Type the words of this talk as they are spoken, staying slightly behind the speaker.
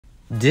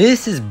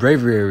This is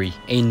Braviary,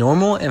 a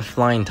normal and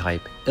flying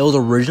type. It was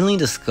originally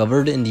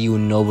discovered in the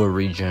Unova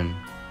region.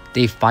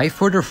 They fight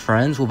for their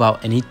friends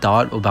without any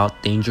thought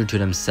about danger to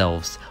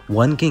themselves.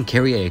 One can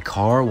carry a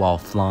car while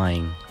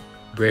flying.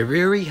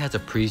 Braviary has a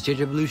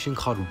pre-stage evolution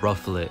called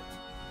Rufflet.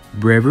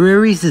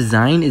 Braviary's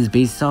design is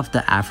based off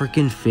the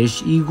African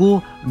fish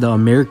eagle, the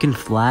American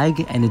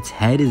flag, and its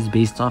head is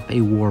based off a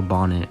war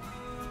bonnet.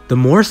 The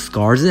more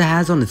scars it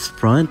has on its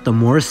front, the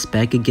more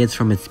respect it gets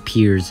from its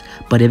peers,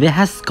 but if it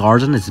has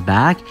scars on its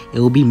back, it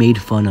will be made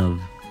fun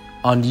of.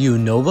 On the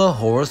Unova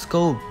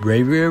horoscope,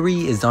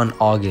 Braviary is on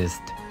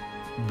August.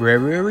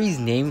 Braviary's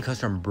name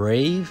comes from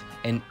brave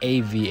and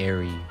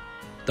aviary.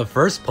 The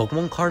first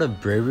Pokemon card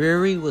of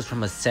Braviary was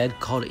from a set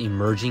called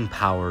Emerging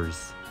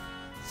Powers.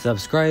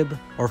 Subscribe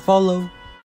or follow.